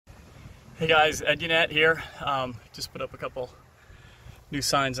Hey guys, Yannett here. Just put up a couple new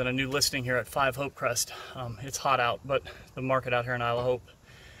signs and a new listing here at 5 Hopecrest. It's hot out, but the market out here in Isle of Hope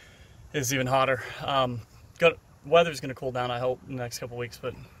is even hotter. Weather's going to cool down, I hope, in the next couple weeks,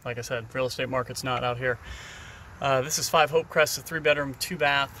 but like I said, real estate market's not out here. This is 5 Hopecrest, a 3-bedroom,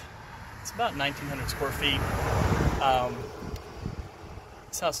 2-bath. It's about 1,900 square feet.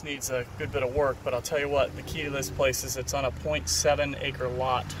 This house needs a good bit of work, but I'll tell you what, the key to this place is it's on a 0.7 acre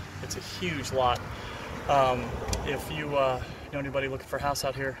lot. It's a huge lot. If you know anybody looking for a house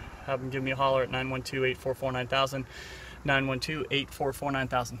out here, have them give me a holler at 912-844-9000,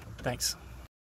 912-844-9000. Thanks.